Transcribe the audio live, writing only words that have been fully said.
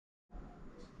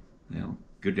Well,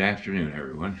 good afternoon,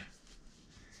 everyone.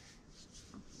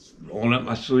 Rolling up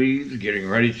my sleeves, getting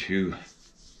ready to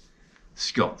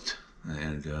sculpt.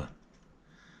 And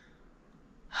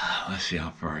let's see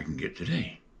how far I can get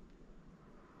today.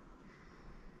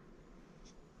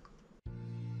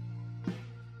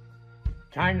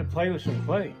 Time to play with some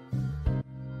clay.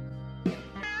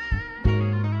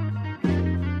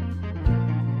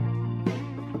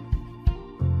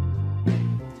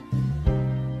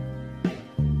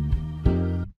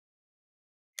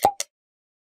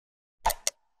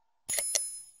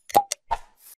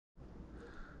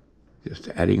 Just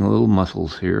adding a little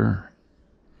muscles here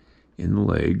in the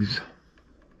legs.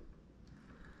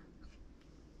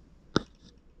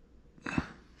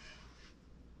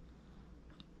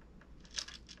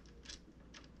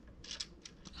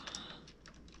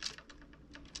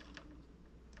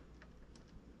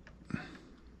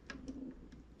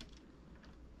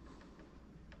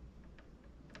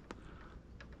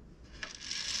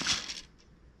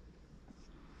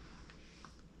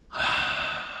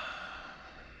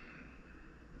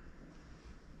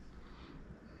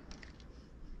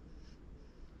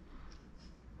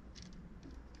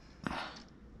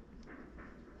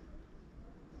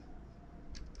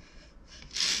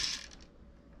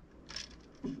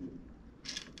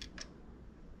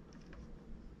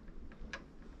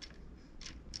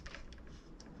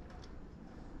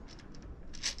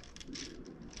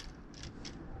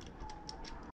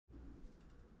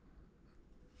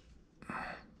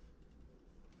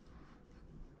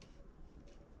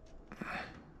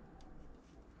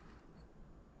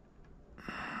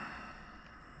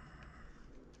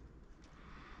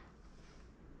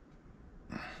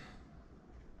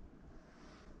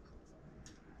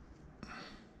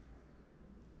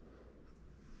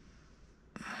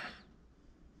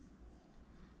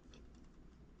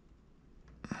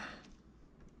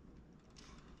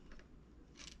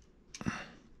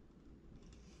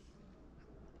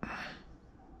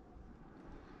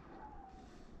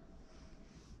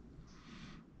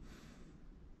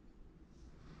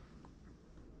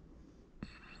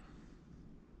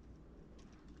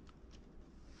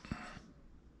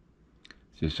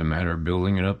 It's just a matter of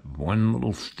building it up one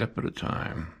little step at a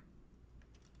time.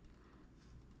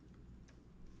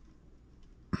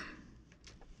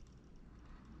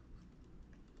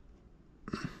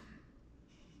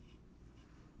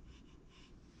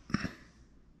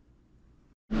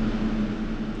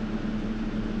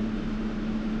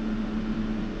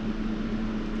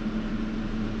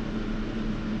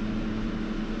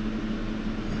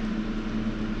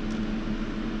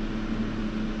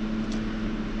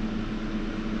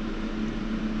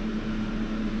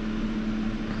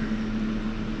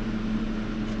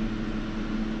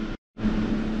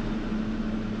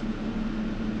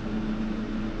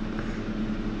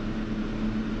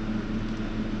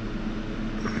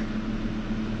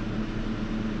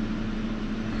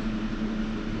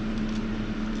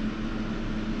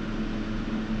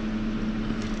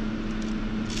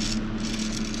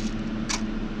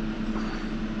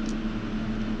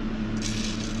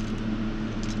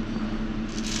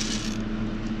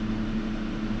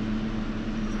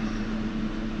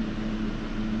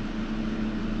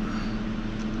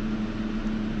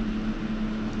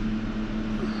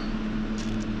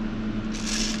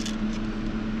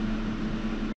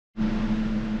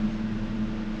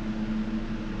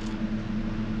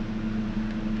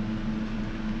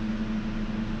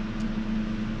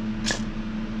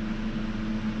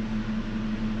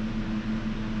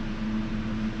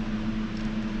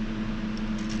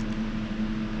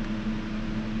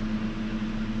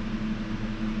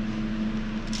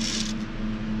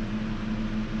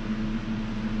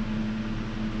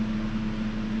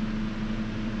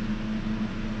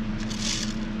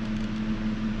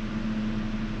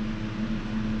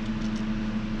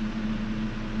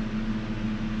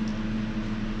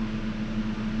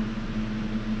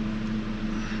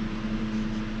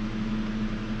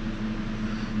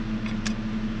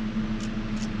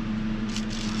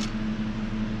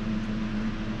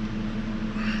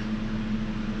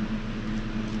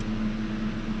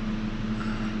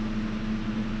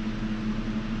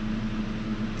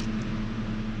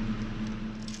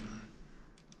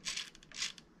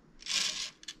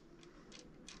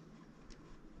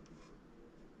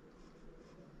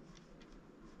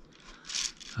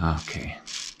 Okay.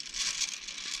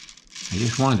 I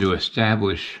just wanted to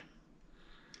establish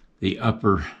the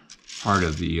upper part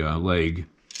of the leg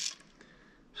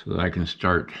so that I can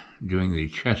start doing the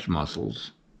chest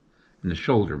muscles and the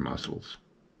shoulder muscles.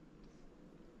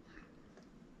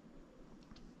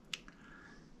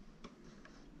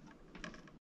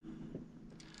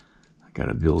 I Got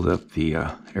to build up the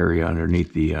area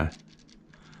underneath the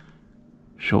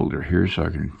shoulder here so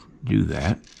I can do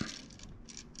that.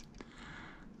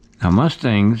 Now,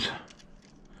 Mustangs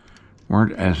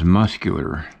weren't as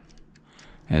muscular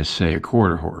as, say, a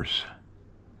quarter horse.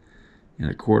 And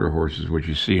a quarter horse is what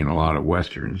you see in a lot of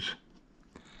westerns.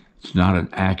 It's not an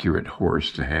accurate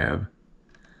horse to have.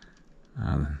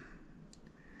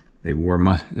 They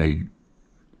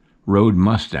rode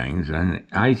Mustangs, and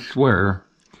I swear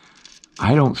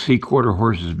I don't see quarter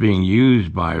horses being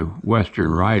used by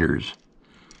Western riders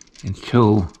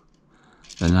until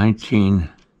the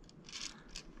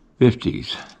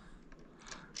 1950s.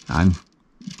 I'm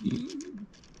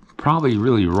probably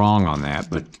really wrong on that,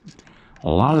 but a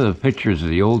lot of the pictures of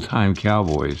the old-time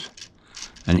cowboys,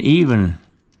 and even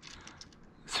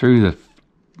through the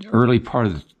early part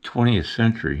of the 20th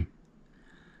century,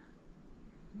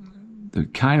 the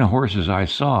kind of horses I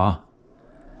saw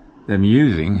them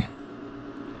using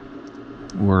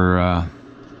were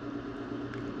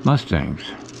Mustangs.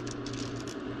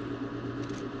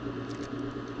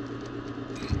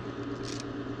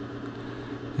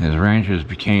 As ranches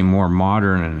became more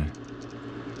modern and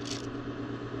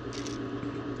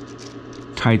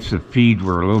types of feed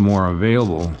were a little more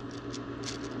available,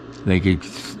 they could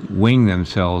wing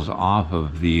themselves off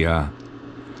of the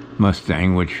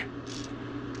Mustang, which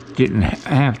didn't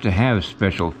have to have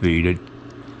special feed. It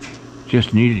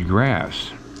just needed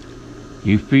grass.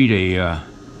 You feed a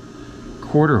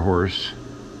quarter horse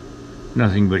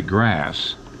nothing but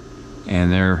grass,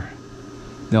 and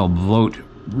they'll bloat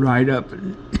right up.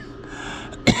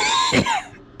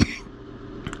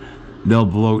 They'll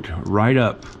bloat right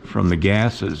up from the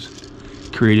gases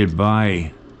created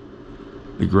by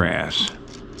the grass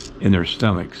in their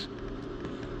stomachs,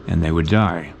 and they would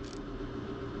die.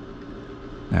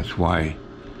 That's why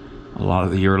a lot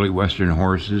of the early Western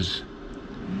horses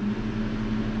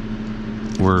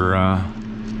were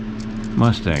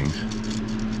Mustangs.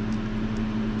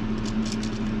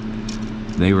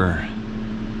 They were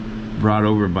brought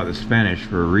over by the Spanish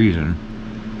for a reason.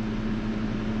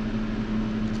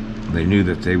 They knew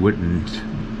that they wouldn't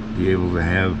be able to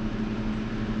have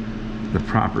the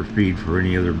proper feed for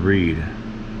any other breed.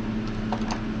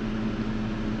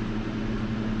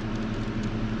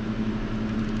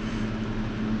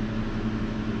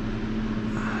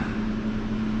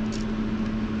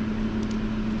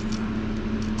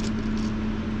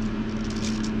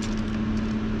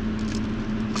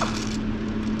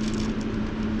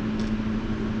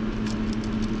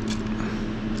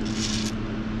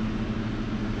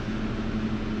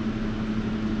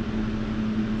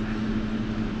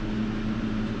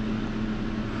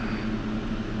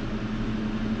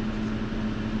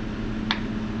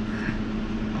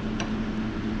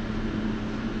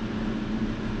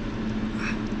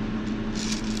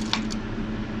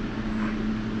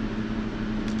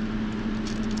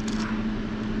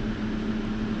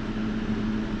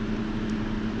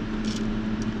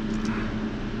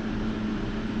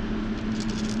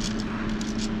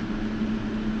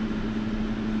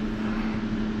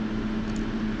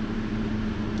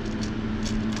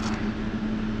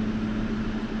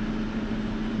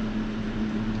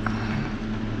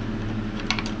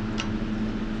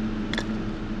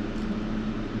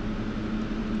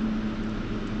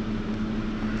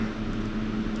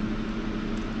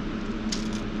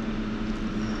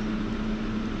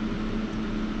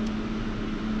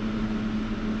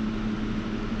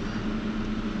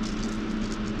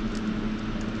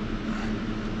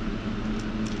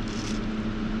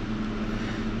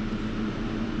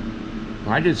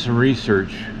 I did some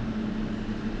research,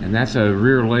 and that's a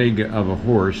rear leg of a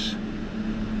horse.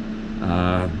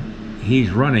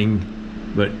 He's running,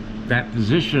 but that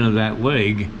position of that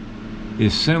leg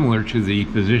is similar to the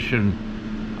position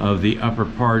of the upper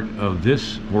part of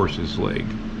this horse's leg.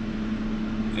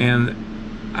 And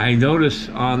I notice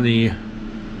on the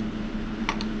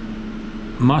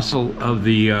muscle of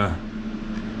the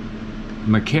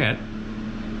maquette,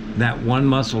 that one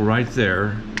muscle right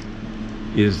there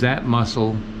is that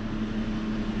muscle.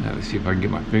 Now, let's see if I can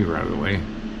get my finger out of the way.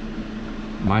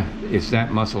 It's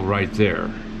that muscle right there.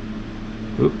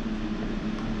 Oop.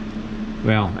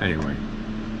 Well, anyway.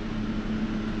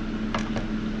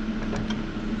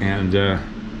 And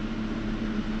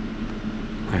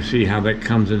I see how that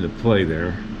comes into play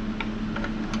there.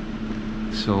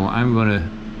 So I'm going to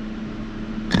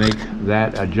make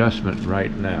that adjustment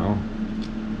right now.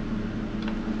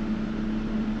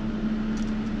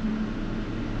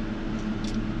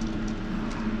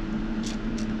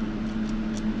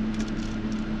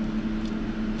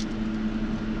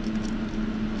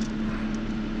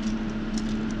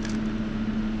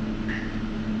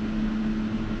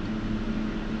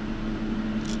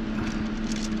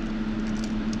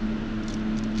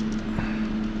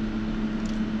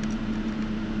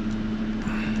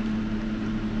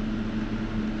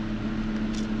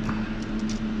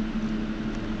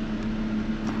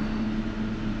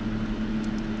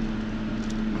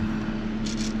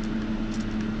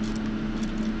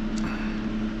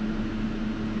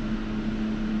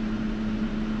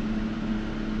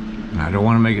 I don't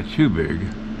want to make it too big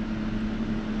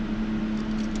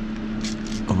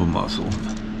of a muscle.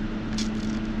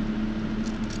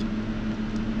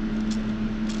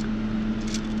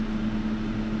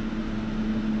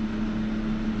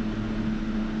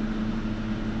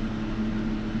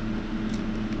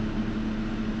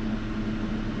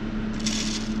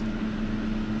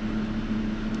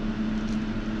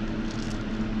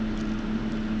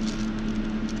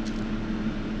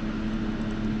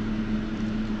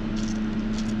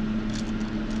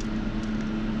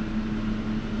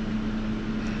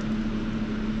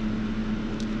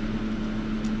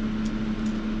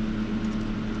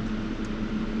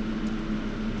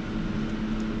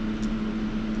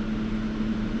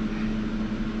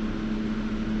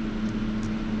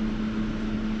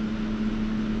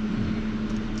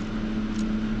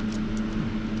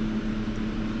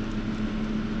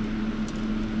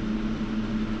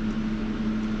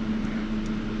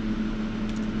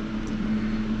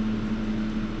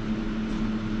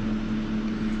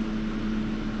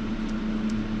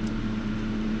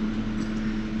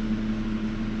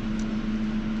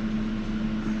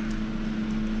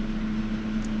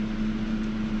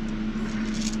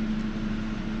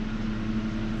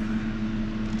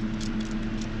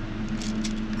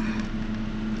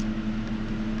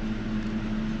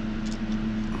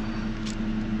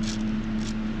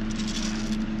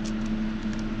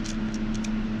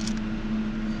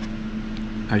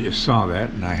 I just saw that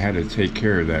and I had to take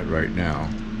care of that right now.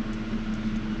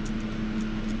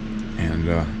 And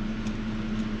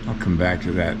I'll come back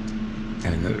to that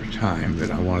at another time, but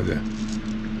I wanted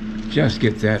to just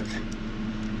get that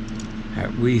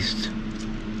at least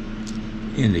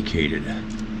indicated.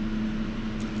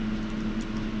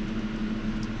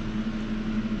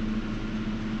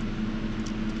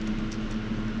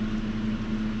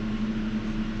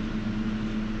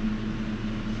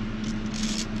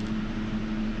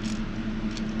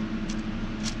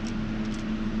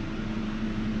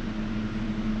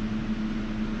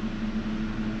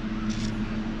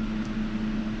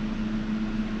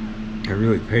 It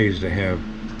really pays to have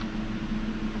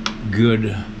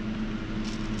good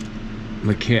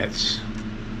maquettes,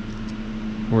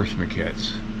 horse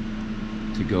maquettes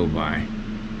to go by.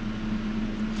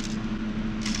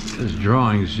 Because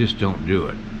drawings just don't do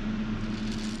it.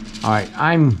 Alright,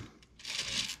 I'm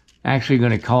actually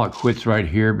going to call it quits right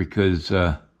here because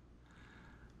I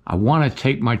want to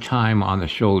take my time on the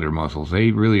shoulder muscles.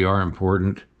 They really are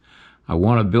important. I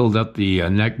want to build up the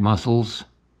neck muscles.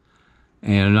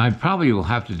 And I probably will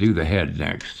have to do the head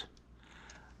next.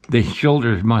 The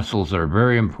shoulder muscles are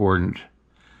very important.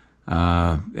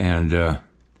 And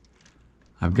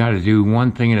I've got to do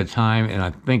one thing at a time. And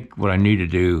I think what I need to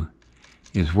do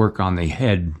is work on the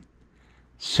head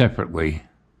separately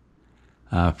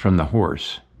from the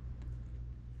horse.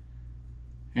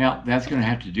 Yeah, that's going to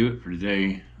have to do it for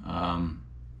today. I'll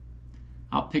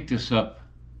pick this up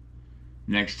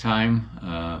next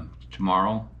time,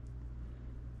 tomorrow.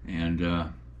 And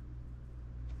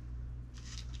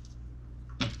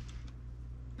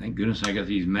thank goodness I got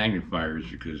these magnifiers,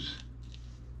 because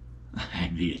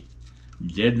I'd be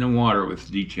dead in the water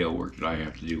with detail work that I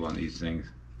have to do on these things.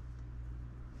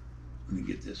 Let me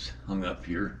get this hung up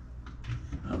here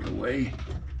out of the way.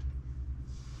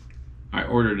 I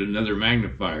ordered another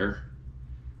magnifier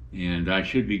and I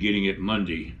should be getting it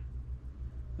Monday.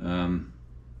 I'm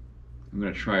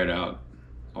going to try it out.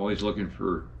 Always looking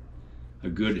for a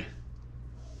good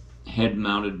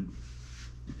head-mounted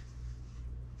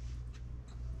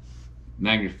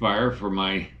magnifier for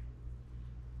my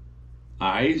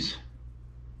eyes,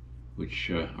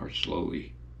 which are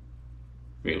slowly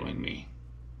failing me.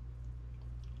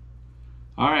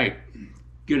 All right,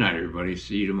 good night, everybody.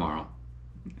 See you tomorrow.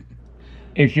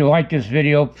 If you like this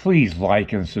video, please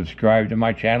like and subscribe to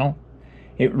my channel.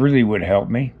 It really would help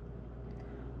me.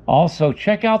 Also,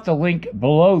 check out the link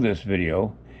below this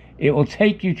video. It will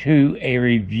take you to a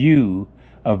review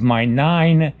of my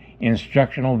 9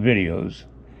 instructional videos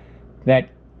that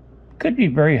could be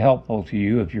very helpful to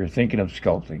you if you're thinking of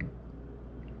sculpting.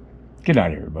 Good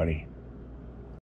night, everybody.